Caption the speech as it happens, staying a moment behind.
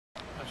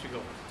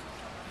ago.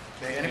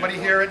 Okay, anybody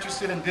here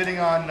interested in bidding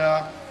on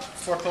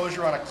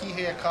foreclosure on a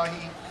Kihei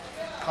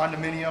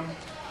condominium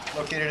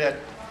located at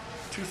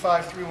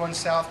 2531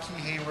 South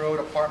Kihei Road,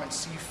 apartment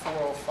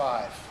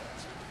C405?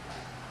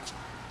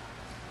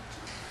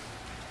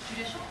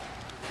 Judicial?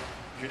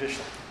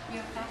 Judicial. You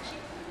have a fact sheet?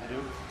 I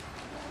do.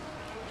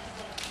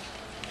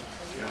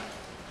 Yeah.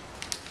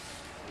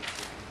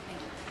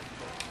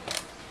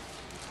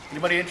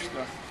 Anybody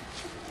interested?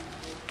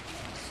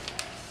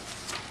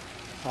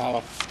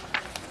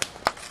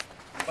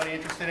 Anybody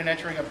interested in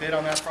entering a bid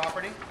on that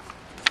property?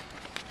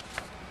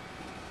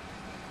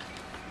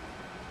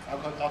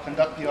 I'll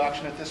conduct the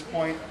auction at this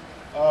point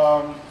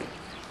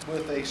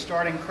with a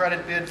starting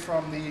credit bid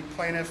from the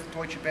plaintiff,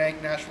 Deutsche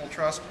Bank National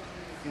Trust,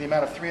 in the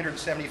amount of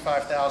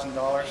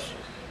 $375,000.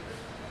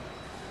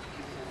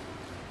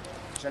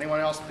 Is anyone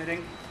else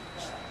bidding?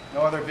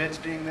 No other bids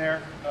being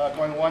there?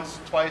 Going once,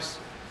 twice,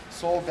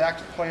 sold back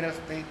to plaintiff,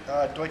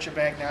 Deutsche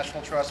Bank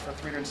National Trust for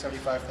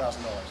 $375,000.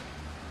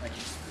 Thank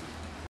you.